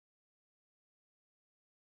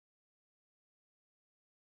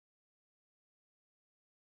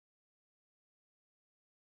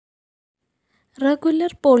Regular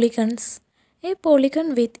polygons. A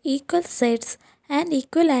polygon with equal sides and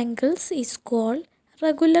equal angles is called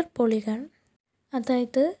regular polygon.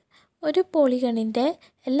 അതായത് ഒരു പോളിഗണിൻ്റെ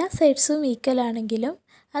എല്ലാ സൈഡ്സും equal ആണെങ്കിലും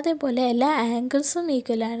അതേപോലെ എല്ലാ ആംഗിൾസും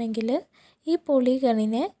ഈക്വൽ ആണെങ്കിൽ ഈ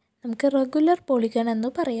പോളിഗണിനെ നമുക്ക് റെഗുലർ പോളിഗൺ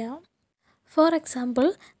എന്ന് പറയാം. ഫോർ എക്സാമ്പിൾ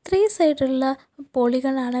 3 സൈഡുള്ള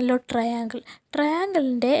പോളിഗൺ ആണല്ലോ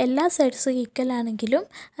ട്രയാങ്കിളിൻ്റെ എല്ലാ സൈഡ്സും ഈക്വൽ ആണെങ്കിലും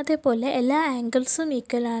അതേപോലെ എല്ലാ ആംഗിൾസും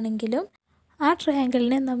ഈക്വൽ ആണെങ്കിലും ആ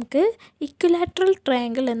ട്രയാങ്കിളിനെ നമുക്ക് ഇക്വിലാറ്ററൽ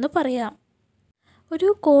ട്രയാങ്കിൾ എന്ന് പറയാം. ഒരു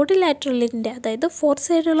കോഡിലാറ്ററലിൻ്റെ അതായത് 4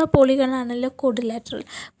 സൈഡുള്ള പോളിഗൺ ആണല്ലോ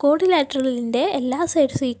കോഡിലാറ്ററലിൻ്റെ എല്ലാ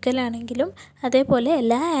സൈഡ്സും ഈക്വൽ ആണെങ്കിലും അതേപോലെ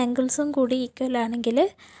എല്ലാ ആംഗിൾസും കൂടി ഈക്വൽ ആണെങ്കിൽ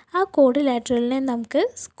ആ കോഡിലാറ്ററലിനെ നമുക്ക്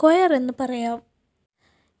സ്ക്വയർ എന്ന് പറയാം.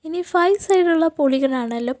 ഇനി 5 സൈഡുള്ള പോളിഗൺ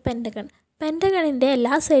ആണല്ലോ പെൻറ്റഗണിൻ്റെ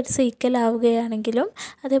എല്ലാ സൈഡ്സും ഈക്വൽ ആവുകയാണെങ്കിലും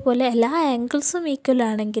അതേപോലെ എല്ലാ ആംഗിൾസും ഈക്വൽ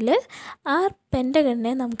ആണെങ്കിൽ ആ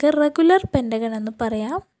പെൻറ്റഗണിനെ നമുക്ക് റെഗുലർ പെൻറ്റഗൺ എന്ന്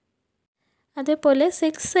പറയാം. അതേപോലെ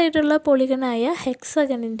 6 സൈഡുള്ള പോളിഗണായ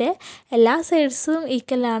ഹെക്സഗണിൻ്റെ എല്ലാ സൈഡ്സും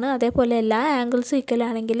ഈക്വൽ ആണ് അതേപോലെ എല്ലാ ആംഗിൾസും ഈക്വൽ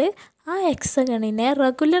ആണെങ്കിൽ ആ ഹെക്സഗണിനെ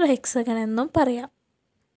റെഗുലർ ഹെക്സഗൺ എന്നും പറയാം.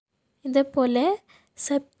 ഇതേപോലെ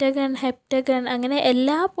സെപ്റ്റഗൺ, ഹെപ്റ്റഗൺ അങ്ങനെ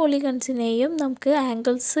എല്ലാ പോളിഗൺസിനെയും നമുക്ക്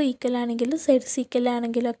ആംഗിൾസ് ഈക്വൽ ആണെങ്കിലും സൈഡ്സ് ഈക്വൽ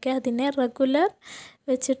ആണെങ്കിലൊക്കെ അതിനെ റെഗുലർ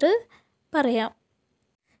വെച്ചിട്ട് പറയാം.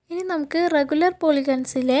 ഇനി നമുക്ക് റെഗുലർ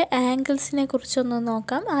പോളിഗൺസിലെ ആംഗിൾസിനെ കുറിച്ചൊന്ന്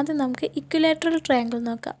നോക്കാം. ആദ്യം നമുക്ക് ഇക്വിലാറ്ററൽ ട്രയാങ്കിൾ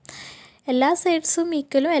നോക്കാം. എല്ലാ സൈഡ്സും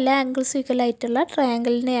ഈക്വലും എല്ലാ ആംഗിൾസും ഈക്വൽ ആയിട്ടുള്ള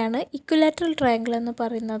ട്രയാങ്കിളിനെയാണ് ഇക്വിലാറ്ററൽ ട്രയാങ്കിൾ എന്ന്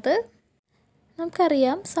പറയുന്നത്.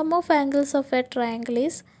 നമുക്കറിയാം some of angles of A triangle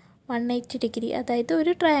is 180 degree. അതായത്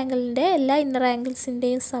ഒരു ട്രയാങ്കിളിൻ്റെ എല്ലാ ഇന്നർ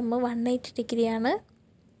ആംഗിൾസിൻ്റെയും സമ്മ് 180 ഡിഗ്രിയാണ്.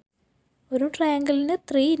 ഒരു ട്രയാങ്കിളിന്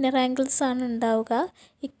 3 ഇന്നർ ആംഗിൾസ് ആണ് ഉണ്ടാവുക.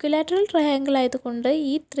 ഇക്വിലാറ്ററൽ ട്രയാങ്കിൾ ആയതുകൊണ്ട്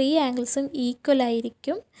ഈ 3 ആംഗിൾസും ഈക്വൽ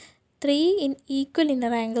ആയിരിക്കും. 3 ഈക്വൽ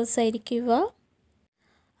ഇന്നർ ആംഗിൾസ് ആയിരിക്കും ഇവ.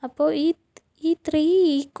 അപ്പോൾ ഈ 3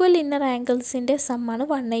 equal inner ആംഗിൾസിൻ്റെ സമ്മാണ്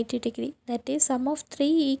 180 degree. That is some of 3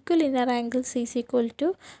 equal inner angles is equal to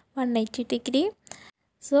 180 degree.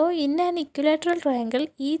 So in an equilateral triangle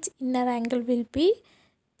each inner angle will be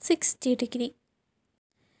 60 degree.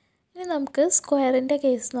 ഇനി നമുക്ക് സ്ക്വയറിൻ്റെ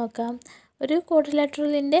കേസ് നോക്കാം. ഒരു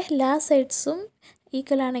ക്വാഡ്രിലാറ്ററലിൻ്റെ എല്ലാ സൈഡ്സും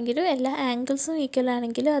ഈക്വൽ ആണെങ്കിലും എല്ലാ ആംഗിൾസും ഈക്വൽ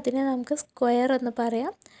ആണെങ്കിലും അതിനെ നമുക്ക് സ്ക്വയർ എന്ന്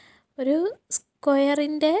പറയാം. ഒരു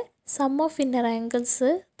സ്ക്വയറിൻ്റെ some of inner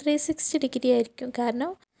angles 360 degree ആയിരിക്കും.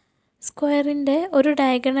 കാരണം സ്ക്വയറിൻ്റെ ഒരു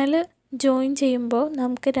ഡയഗണൽ ജോയിൻ ചെയ്യുമ്പോൾ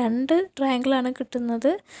നമുക്ക് 2 ട്രയാങ്കിളാണ് കിട്ടുന്നത്.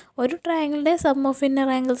 ഒരു ട്രയാങ്കിളിൻ്റെ സം ഓഫ് ഇന്നർ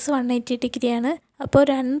ആംഗിൾസ് 180 ഡിഗ്രിയാണ്. അപ്പോൾ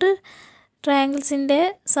 2 ട്രയാങ്കിൾസിൻ്റെ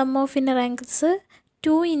സം ഓഫ് ഇന്നർ ആംഗിൾസ്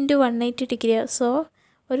 2 × 180 ഡിഗ്രിയാണ്. സോ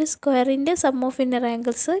ഒരു സ്ക്വയറിൻ്റെ സം ഓഫ് ഇന്നർ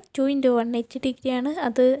ആംഗിൾസ് 2 × 180 ഡിഗ്രിയാണ്.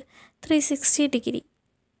 അത് 360 ഡിഗ്രി.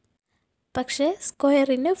 പക്ഷേ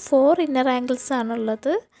സ്ക്വയറിന് 4 ഇന്നർ ആംഗിൾസ്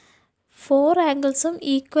ആണുള്ളത്. 4 ആംഗിൾസും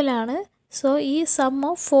ഈക്വൽ ആണ്. സോ ഈ some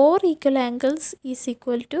of 4 equal angles is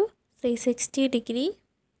equal to 360 degree.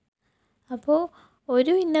 അപ്പോൾ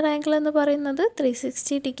ഒരു ഇന്നർ ആംഗിൾ എന്ന് പറയുന്നത്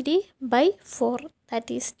 360 degree by 4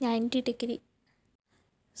 that is 90 degree.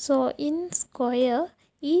 So in square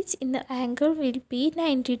each inner angle will be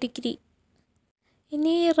 90 degree.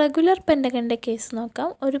 ഇനി റെഗുലർ പെൻറ്റഗണിൻ്റെ കേസ് നോക്കാം.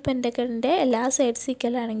 ഒരു പെൻറ്റഗണിൻ്റെ എല്ലാ സൈഡ്സ്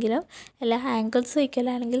ഈക്വൽ ആണെങ്കിലും എല്ലാ ആംഗിൾസും ഈക്വൽ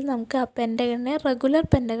ആണെങ്കിലും നമുക്ക് ആ പെൻറ്റഗണിനെ റെഗുലർ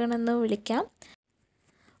പെൻറ്റഗൺ എന്ന് വിളിക്കാം.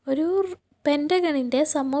 ഒരു പെൻറ്റഗണിൻ്റെ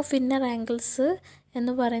സം ഓഫ് ഇന്നർ ആംഗിൾസ്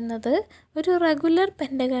എന്ന് പറയുന്നത് ഒരു റെഗുലർ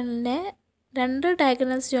പെൻറ്റഗണിനെ 2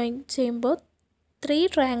 ഡയഗണൽസ് ജോയിൻ ചെയ്യുമ്പോൾ 3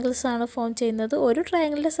 ട്രയാങ്കിൾസ് ആണ് ഫോം ചെയ്യുന്നത്. ഒരു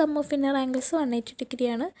ട്രയാങ്കിളിൻ്റെ സം ഓഫ് ഇന്നർ ആംഗിൾസ് 180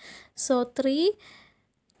 ഡിഗ്രിയാണ്. So 3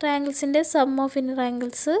 ട്രയാങ്കിൾസിൻ്റെ some of inner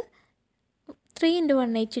angles 3 ×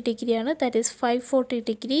 180 ഡിഗ്രിയാണ്. That is 540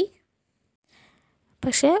 degree.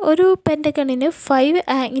 പക്ഷേ ഒരു പെൻറ്റഗണിന് 5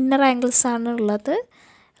 ഇന്നർ ആംഗിൾസ് ആണ് ഉള്ളത്.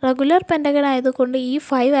 റെഗുലർ പെൻറ്റഗൺ ആയതുകൊണ്ട് ഈ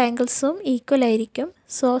 5 ആംഗിൾസും ഈക്വൽ ആയിരിക്കും.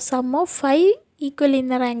 So some of 5 equal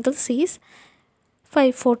inner angles is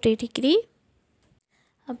 540 degree.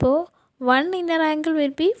 അപ്പോൾ 1 inner angle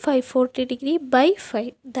will be 540 degree by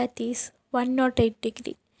 5 that is 108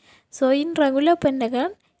 degree. So in regular pentagon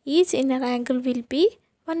each inner angle will be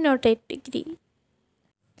 108 degree.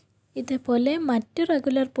 ഇതേപോലെ മറ്റ്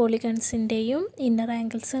regular പോളിഗൺസിൻ്റെയും inner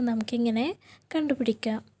angles നമുക്കിങ്ങനെ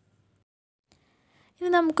കണ്ടുപിടിക്കാം. ഇനി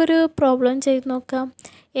നമുക്കൊരു problem ചെയ്ത് നോക്കാം.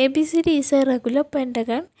 ABCD is A regular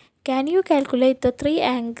pentagon. Can you calculate the 3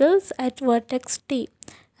 angles at vertex T?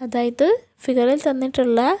 അതായത് ഫിഗറിൽ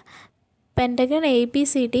തന്നിട്ടുള്ള പെൻറ്റഗൺ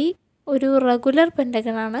ABCD ഒരു റെഗുലർ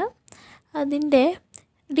പെൻറ്റഗണാണ്. അതിൻ്റെ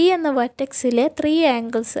D എന്ന വെർട്ടെക്സിലെ 3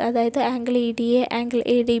 ആംഗിൾസ് അതായത് angle EDA, angle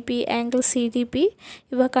ADB, angle CDB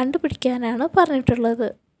ഇവ കണ്ടുപിടിക്കാനാണ് പറഞ്ഞിട്ടുള്ളത്.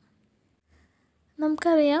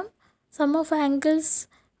 നമുക്കറിയാം some of angles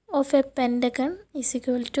of a pentagon is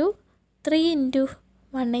equal to 3 ×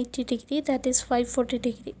 180 degree, that is 540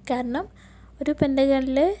 degree. കാരണം ഒരു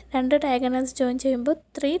പെൻറ്റഗണിൽ 2 ഡയഗണൽസ് ജോയിൻ ചെയ്യുമ്പോൾ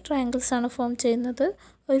 3 ട്രയാങ്കിൾസ് ആണ് ഫോം ചെയ്യുന്നത്.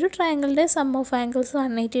 ഒരു ട്രയാങ്കിളിൻ്റെ സം ഓഫ് ആംഗിൾസ്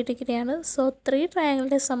 180 ഡിഗ്രിയാണ്. So 3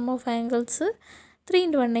 ട്രയാങ്കിളിൻ്റെ some of angles 3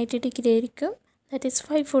 × 180 degree ആയിരിക്കും, ദാറ്റ് ഈസ്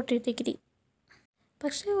 540 ഡിഗ്രി.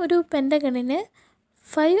 പക്ഷേ ഒരു പെൻറ്റഗണിന്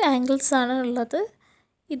 5 ആംഗിൾസ് ആണ് ഉള്ളത്.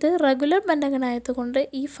 ഇത് റെഗുലർ പെൻറ്റഗൺ ആയതുകൊണ്ട്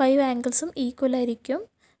ഈ 5 ആംഗിൾസും ഈക്വൽ ആയിരിക്കും.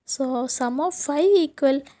 So some of 5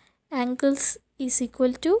 equal angles is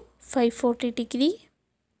equal to 540 degree.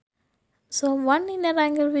 So 1 inner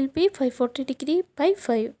angle will be 540 degree by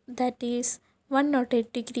 5, that is 108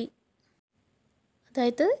 degree.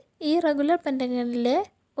 അതായത് ഈ റെഗുലർ പെൻറ്റഗണിലെ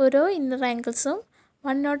ഓരോ ഇന്നർ ആംഗിൾസും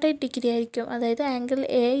 108 ഡിഗ്രി ആയിരിക്കും. അതായത് angle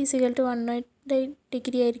A is equal to 108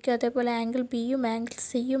 degree ആയിരിക്കും. അതേപോലെ ആംഗിൾ ബിയും ആംഗിൾ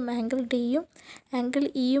സിയും ആംഗിൾ ഡിയും ആംഗിൾ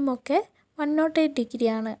ഇയും ഒക്കെ 108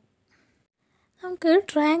 ഡിഗ്രിയാണ്. നമുക്ക്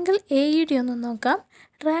ട്രയാങ്കിൾ എ ഇ ഡി ഒന്ന് നോക്കാം.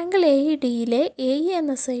 Triangle A E ഡിയിലെ A E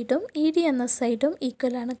എന്ന സൈഡും ഇ ഡി എന്ന സൈഡും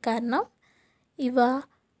ഈക്വലാണ്. കാരണം ഇവ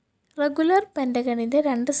റെഗുലർ പെൻറ്റഗണിൻ്റെ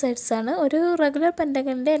 2 സൈഡ്സാണ്. ഒരു റെഗുലർ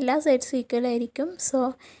പെൻറ്റഗണിൻ്റെ എല്ലാ സൈഡ്സും ഈക്വൽ ആയിരിക്കും. സോ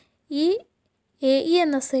ഈ എ ഇ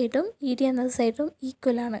എന്ന സൈഡും ഇ ഡി എന്ന സൈഡും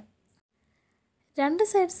ഈക്വലാണ്. 2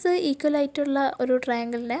 സൈഡ്സ് ഈക്വൽ ആയിട്ടുള്ള ഒരു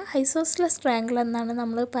ട്രയാങ്കിളിനെ ഐസോസ്ലെസ് ട്രയാങ്കിൾ എന്നാണ്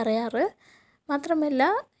നമ്മൾ പറയാറ്. മാത്രമല്ല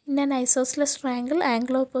in an isosceles triangle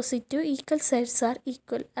angle opposite two equal sides are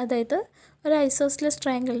equal. അതായത് ഒരു ഐസോസ്ലെസ്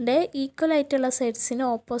ട്രയാങ്കിളിൻ്റെ ഈക്വൽ ആയിട്ടുള്ള സൈഡ്സിന്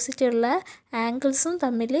ഓപ്പോസിറ്റുള്ള ആംഗിൾസും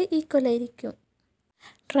തമ്മിൽ ഈക്വൽ ആയിരിക്കും.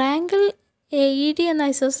 ട്രയാങ്കിൾ എ ഇ ഡി എന്ന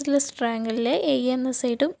ഐസോസ്ലെസ് ട്രയാങ്കിളിലെ എ ഇ എന്ന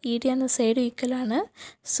സൈഡും ഇ ഡി എന്ന സൈഡും ഈക്വലാണ്.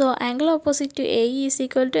 So angle opposite to A E is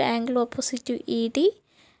equal to angle opposite to E D.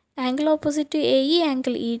 Angle opposite to A E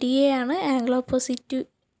angle E D A ആണ്. Angle opposite to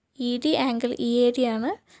E D angle E A D ആണ്.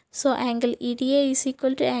 So angle E D A is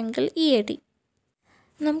equal to angle E A D.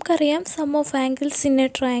 നമുക്കറിയാം some of angles in A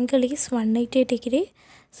triangle is 180 degree.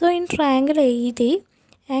 So in triangle A E D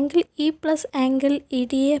angle E plus angle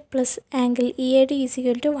EDA plus angle EAD is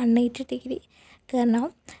equal to 180 degree. കാരണം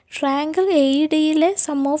triangle A E ഡിയിലെ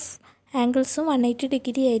some of ആംഗിൾസും 180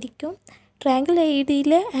 degree ആയിരിക്കും. Triangle A E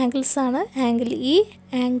ഡിയിലെ ആംഗിൾസാണ് angle E,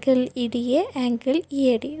 angle E D A, angle E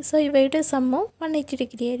A D. So ഇവയുടെ സമ്മും 180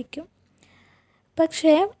 degree ആയിരിക്കും.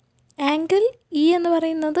 പക്ഷേ angle E എന്ന്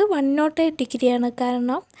പറയുന്നത് 108 ഡിഗ്രിയാണ്.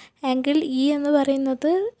 കാരണം angle E എന്ന്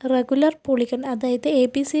പറയുന്നത് റെഗുലർ പോളിഗൺ, അതായത്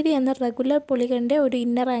ABCD എന്ന റെഗുലർ പോളിഗണിൻ്റെ ഒരു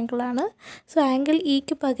ഇന്നർ ആംഗിളാണ്. സോ ആംഗിൾ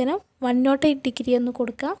ഇക്ക് പകരം 108 ഡിഗ്രി എന്ന്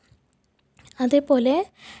കൊടുക്കാം. അതേപോലെ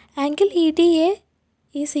angle E D A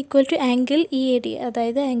is equal to angle E A D,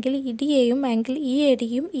 അതായത് ആംഗിൾ ഇ ഡി എയും ആംഗിൾ ഇ എ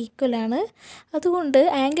ഡിയും ഈക്വലാണ്. അതുകൊണ്ട്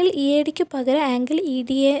ആംഗിൾ ഇ എ ഡിക്ക് പകരം ആംഗിൾ ഇ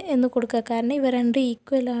ഡി എ എന്ന് കൊടുക്കുക, കാരണം ഇവ രണ്ടും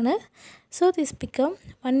ഈക്വലാണ്. So this become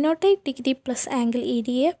 108 degree plus angle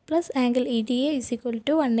EDA plus angle EDA is equal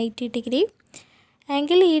to 180 degree.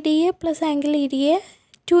 Angle EDA plus angle EDA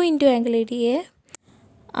 2 into angle EDA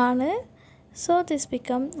ആണ്. So this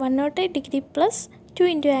become 108 degree plus 2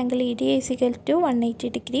 into angle EDA is equal to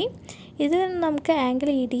 180 degree. ഇതിൽ നിന്ന് നമുക്ക് angle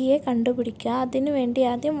E D A കണ്ടുപിടിക്കാം. അതിന് വേണ്ടി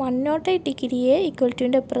ആദ്യം 108 ഡിഗ്രിയെ equal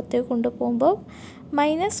ടുവിൻ്റെ അപ്പുറത്തേക്ക് കൊണ്ടുപോകുമ്പോൾ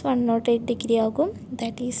 -108 ഡിഗ്രി ആകും.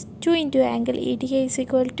 That is 2 into angle E D A is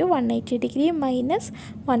equal to 180 degree minus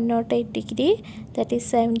 108 degree, that is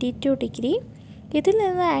 72 degree. ഇതിൽ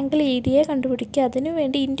നിന്ന് ആംഗിൾ ഇ ഡി എ കണ്ടുപിടിക്കുക. അതിന്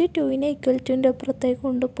വേണ്ടി ഇൻറ്റു 2നെ ഈക്വൽ ടുവിൻ്റെ അപ്പുറത്തേക്ക്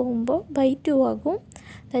കൊണ്ടുപോകുമ്പോൾ /2 ആകും.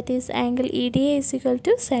 That is angle E D A is equal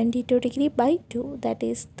to 72 degree /2,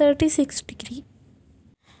 that is 36 degree.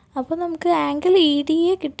 അപ്പോൾ നമുക്ക് ആംഗിൾ ഇ ഡി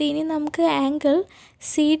എ കിട്ടി. ഇനി നമുക്ക് ആംഗിൾ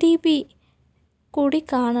സി ഡി ബി കൂടി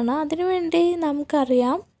കാണണം. അതിനുവേണ്ടി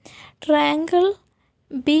നമുക്കറിയാം ട്രയാങ്കിൾ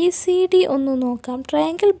ബി സി ഡി ഒന്ന് നോക്കാം.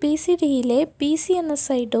 Triangle B C ഡിയിലെ B C എന്ന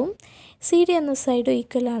സൈഡും സി ഡി എന്ന സൈഡും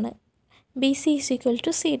ഈക്വലാണ്. B C is equal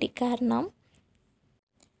to C D. കാരണം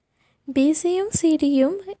ബി സിയും സി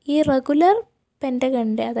ഡിയും ഈ റെഗുലർ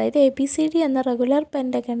പെൻറ്റഗണിൻ്റെ, അതായത് ABCD എന്ന റെഗുലർ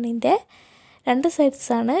പെൻറ്റഗണിൻ്റെ 2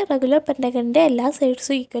 സൈഡ്സാണ്. റെഗുലർ പെൻറ്റഗണിൻ്റെ എല്ലാ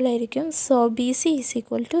സൈഡ്സും ഈക്വൽ ആയിരിക്കും. So B C is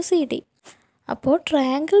equal to C D. അപ്പോൾ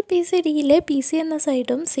triangle B C ഡിയിലെ B C എന്ന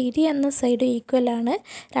സൈഡും സി ഡി എന്ന സൈഡും ഈക്വലാണ്.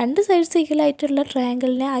 2 സൈഡ്സ് ഈക്വൽ ആയിട്ടുള്ള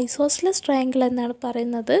ട്രയാങ്കിളിനെ ഐസോസ്ലെസ് ട്രയാങ്കിൾ എന്നാണ്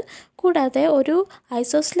പറയുന്നത്. കൂടാതെ ഒരു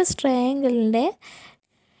ഐസോസ്ലെസ് ട്രയാങ്കിളിൻ്റെ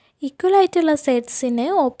ഈക്വൽ ആയിട്ടുള്ള സൈഡ്സിന്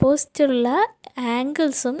ഓപ്പോസിറ്റുള്ള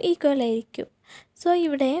ആംഗിൾസും ഈക്വൽ ആയിരിക്കും. സോ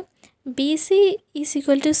ഇവിടെ B C is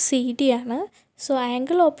equal to C D ആണ്. So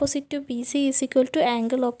angle opposite to BC is equal to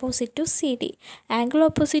angle opposite to CD. Angle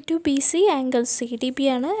opposite to BC angle CDB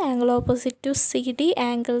ആണ്. Angle opposite to CD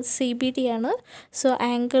angle CBD ആണ്. So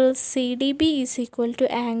angle CDB is equal to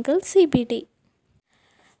angle CBD.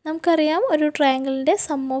 നമുക്കറിയാം ഒരു ട്രയാങ്കിളിൻ്റെ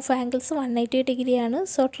some of angles 180 ഡിഗ്രിയാണ്.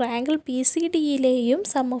 So triangle PCDയിലെയും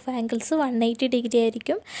some of angles 180 degree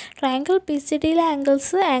ആയിരിക്കും. Triangle PCDയിലെ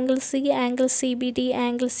angles angle C, angle CBD,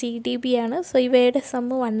 angle CDB ആണ്. So ഇവയുടെ some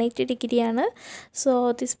 180 ഡിഗ്രിയാണ്. So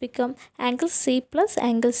this become angle C plus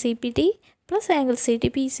angle CBD plus angle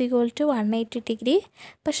CDB is equal to 180 degree.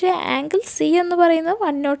 പക്ഷേ angle C എന്ന് പറയുന്നത്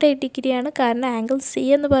 108 ഡിഗ്രിയാണ്. കാരണം angle C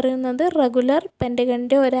എന്ന് പറയുന്നത് റെഗുലർ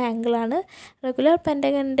പെൻറ്റഗണിൻ്റെ ഒരു ആംഗിളാണ്. റെഗുലർ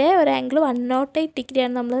പെൻറ്റഗണിൻ്റെ ഒരു ആംഗിൾ 108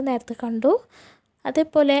 ഡിഗ്രിയാണ് നമ്മൾ നേരത്തെ കണ്ടു.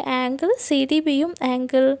 അതേപോലെ ആംഗിൾ CDBയും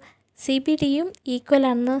ആംഗിൾ CBDയും ഈക്വൽ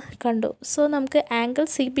ആണെന്ന് കണ്ടു. സോ നമുക്ക് ആംഗിൾ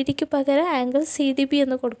CBDക്ക് പകരം ആംഗിൾ CDB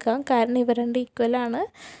എന്ന് കൊടുക്കാം. കാരണം ഇവ രണ്ട് ഈക്വലാണ്.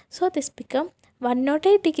 So this become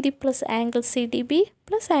 108 degree plus angle CDB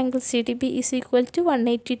plus angle CDB is equal to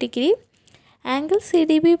 180 degree. Angle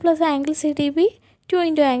CDB plus angle CDB 2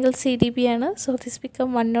 into angle CDB ആണ്. So this become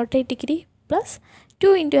 108 degree plus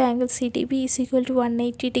 2 into angle CDB is equal to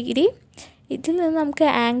 180 degree. ഇതിൽ നിന്ന് നമുക്ക്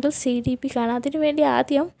angle CDB കാണാം. അതിനു വേണ്ടി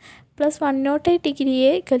ആദ്യം plus 108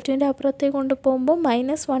 ഡിഗ്രിയെ ഇക്വൽറ്റുവിൻ്റെ അപ്പുറത്തേക്ക് കൊണ്ടുപോകുമ്പോൾ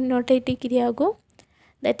മൈനസ് 108 ഡിഗ്രി ആകും.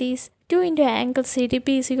 That is 2 into angle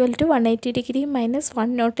CDB is equal to 180 degree minus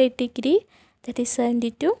 108 degree. That is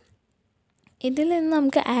 72. ഇതിൽ നിന്ന്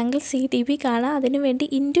നമുക്ക് ആംഗിൾ CDB കാണാം. അതിനു വേണ്ടി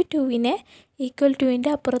ഇൻറ്റു 2വിനെ ഈക്വൽ ടുവിൻ്റെ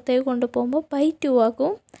അപ്പുറത്തേക്ക് കൊണ്ടുപോകുമ്പോൾ ബൈ 2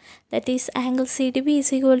 ആകും. That is angle CDB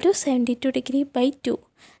is equal to 72 degree by 2.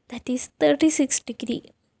 That is 36 degree.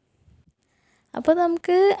 അപ്പോൾ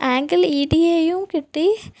നമുക്ക് ആംഗിൾ EDAയും കിട്ടി,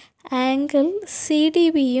 ആംഗിൾ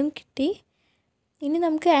CDBയും കിട്ടി. ഇനി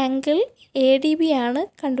നമുക്ക് ആംഗിൾ ADB ആണ്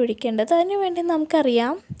കണ്ടുപിടിക്കേണ്ടത്. അതിനു വേണ്ടി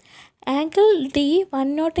നമുക്കറിയാം ആംഗിൾ D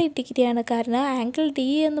 108 ഡിഗ്രിയാണ്. കാരണം ആംഗിൾ D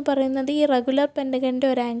എന്ന് പറയുന്നത് ഈ റെഗുലർ പെൻറ്റഗണിൻ്റെ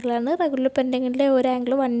ഒരു ആംഗിളാണ്. റെഗുലർ പെൻറ്റഗണിലെ ഒരു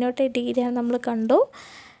ആംഗിൾ 108 ഡിഗ്രിയാണ് നമ്മൾ കണ്ടു.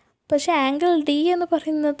 പക്ഷേ ആംഗിൾ D എന്ന്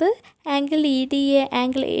പറയുന്നത് angle EDA,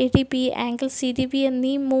 angle ADB, angle CDB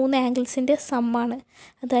എന്നീ 3 ആംഗിൾസിൻ്റെ സമ്മാണ്.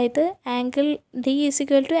 അതായത് angle D is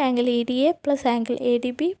equal to angle EDA plus angle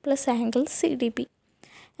ADB plus angle CDB.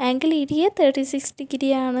 Angle EDA 36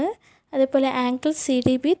 ഡിഗ്രിയാണ്. അതേപോലെ ആംഗിൾ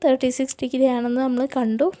CDB 36 ഡിഗ്രി ആണെന്ന് നമ്മൾ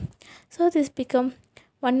കണ്ടു. So this become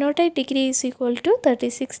 108 degree is equal to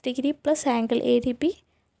 36 degree plus angle ADB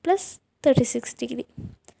plus 36 degree.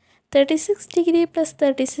 36 degree plus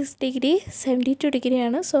 36 degree 72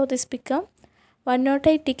 ഡിഗ്രിയാണ്. So this become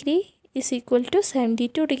 108 degree is equal to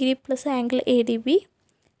 72 degree plus angle ADB.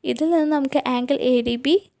 ഇതിൽ നിന്ന് നമുക്ക് angle ADB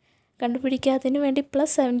കണ്ടുപിടിക്കാത്തതിന് വേണ്ടി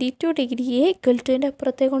plus 72 ഡിഗ്രിയെ equal ടുവിൻ്റെ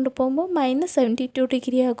അപ്പുറത്തേക്ക് കൊണ്ടുപോകുമ്പോൾ minus 72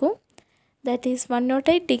 degree ആകും. That is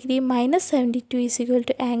 108 degree minus 72 is equal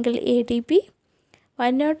to angle ADB.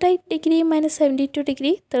 108 degree minus 72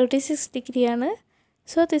 degree 36 ഡിഗ്രിയാണ്.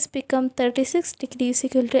 So this become 36 degree is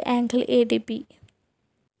equal to angle ADB.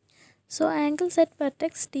 So angles at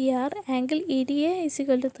vertex DR, angle EDA is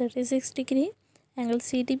equal to 36 degree, angle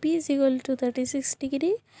CDB is equal to 36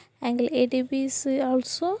 degree, angle ADB is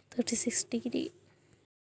also 36 degree.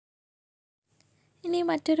 ഇനി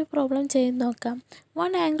മറ്റൊരു problem ചെയ്ത് നോക്കാം.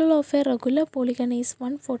 One angle of a regular polygon is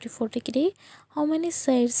 144 degree. How many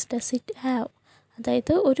sides does it have?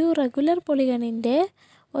 അതായത് ഒരു regular പോളിഗണിൻ്റെ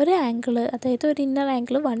ഒരു angle, അതായത് ഒരു inner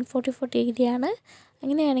angle 144 ഡിഗ്രിയാണ്.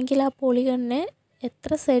 അങ്ങനെയാണെങ്കിൽ ആ പോളിഗണിന്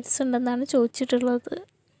എത്ര സൈഡ്സ് ഉണ്ടെന്നാണ് ചോദിച്ചിട്ടുള്ളത്.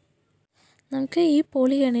 നമുക്ക് ഈ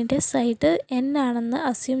പോളിഗണിൻ്റെ സൈഡ് n ആണെന്ന്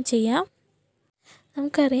അസ്യൂം ചെയ്യാം.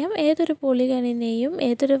 നമുക്കറിയാം ഏതൊരു പോളിഗണിനെയും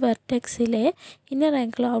ഏതൊരു വെർട്ടെക്സിലെ ഇന്നർ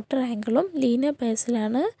ആംഗിളും ഔട്ടർ ആംഗിളും ലീനിയർ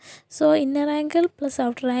ബേസിലാണ്. So inner angle plus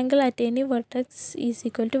outer angle at any vertex is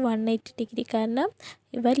equal to 180 degree. കാരണം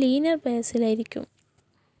ഇവ ലീനിയർ ബേസിലായിരിക്കും.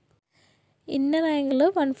 ഇന്നർ ആംഗിൾ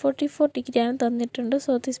 144 ഡിഗ്രിയാണ് തന്നിട്ടുണ്ട്.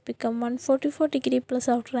 So this become 144 degree plus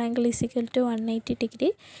outer angle is equal to 180 degree.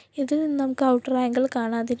 ഇതിൽ നിന്ന് നമുക്ക് ഔട്ടർ ആംഗിൾ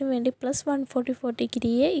കാണാം. അതിനു വേണ്ടി പ്ലസ് 144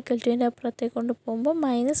 ഡിഗ്രിയെ ഈക്വൽ ടുവിൻ്റെ അപ്പുറത്തേക്ക് കൊണ്ടുപോകുമ്പോൾ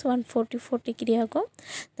മൈനസ് 144 ഡിഗ്രി ആകും.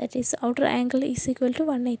 That is outer angle is equal to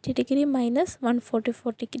 180 degree minus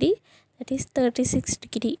 144 degree, that is 36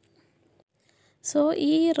 degree. So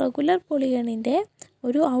ഈ റെഗുലർ പോളിഗണിൻ്റെ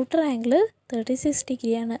ഒരു ഔട്ടർ ആംഗിൾ 36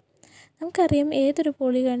 ഡിഗ്രിയാണ്. നമുക്കറിയാം ഏതൊരു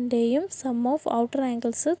പോളിഗണിൻ്റെയും സം ഓഫ് ഔട്ടർ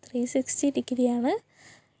ആംഗിൾസ് 360 ഡിഗ്രിയാണ്.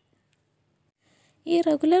 ഈ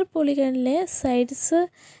റെഗുലർ പോളിഗണിലെ സൈഡ്സ്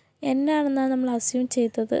n ആണെന്നാണ് നമ്മൾ അസ്യൂം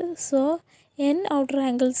ചെയ്തത്. സോ n ഔട്ടർ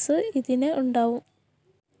ആംഗിൾസ് ഇതിന് ഉണ്ടാവും.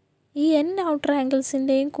 ഈ n ഔട്ടർ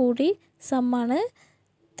ആംഗിൾസിൻ്റെയും കൂടി സമ്മാണ്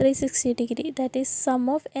 360 degree. That is some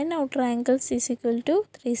of n outer angles is equal to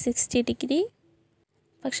 360 degree.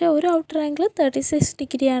 പക്ഷേ ഒരു ഔട്ടർ ആംഗിൾ 36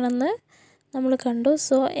 ഡിഗ്രി ആണെന്ന് നമ്മൾ കണ്ടു.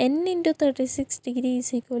 So n into 36 degree is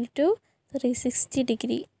equal to 360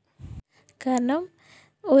 degree. കാരണം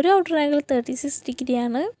ഒരു ഔട്ടർ ആംഗിൾ 36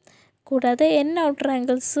 ഡിഗ്രിയാണ്, കൂടാതെ n ഔട്ടർ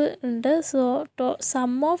ആംഗിൾസ് ഉണ്ട്. So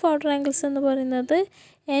some of outer angles എന്ന് പറയുന്നത്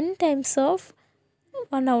n times of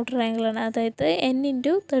one outer ആംഗിളാണ്, അതായത് n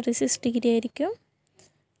ഇൻറ്റു 36 ഡിഗ്രി ആയിരിക്കും.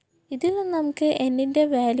 ഇതിൽ നിന്ന് നമുക്ക് എന്നിൻ്റെ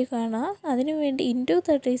വാല്യൂ കാണാം. അതിനു വേണ്ടി ഇൻറ്റു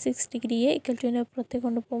 36 ഡിഗ്രിയെ ഇക്വൽ അപ്പുറത്തേക്ക്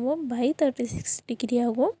കൊണ്ടുപോകുമ്പോൾ ബൈ 36 ഡിഗ്രി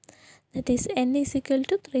ആകും. That is n is equal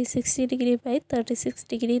to 360 degree by 36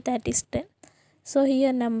 degree, that is 10. So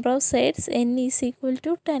here number of sides n is equal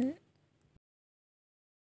to 10.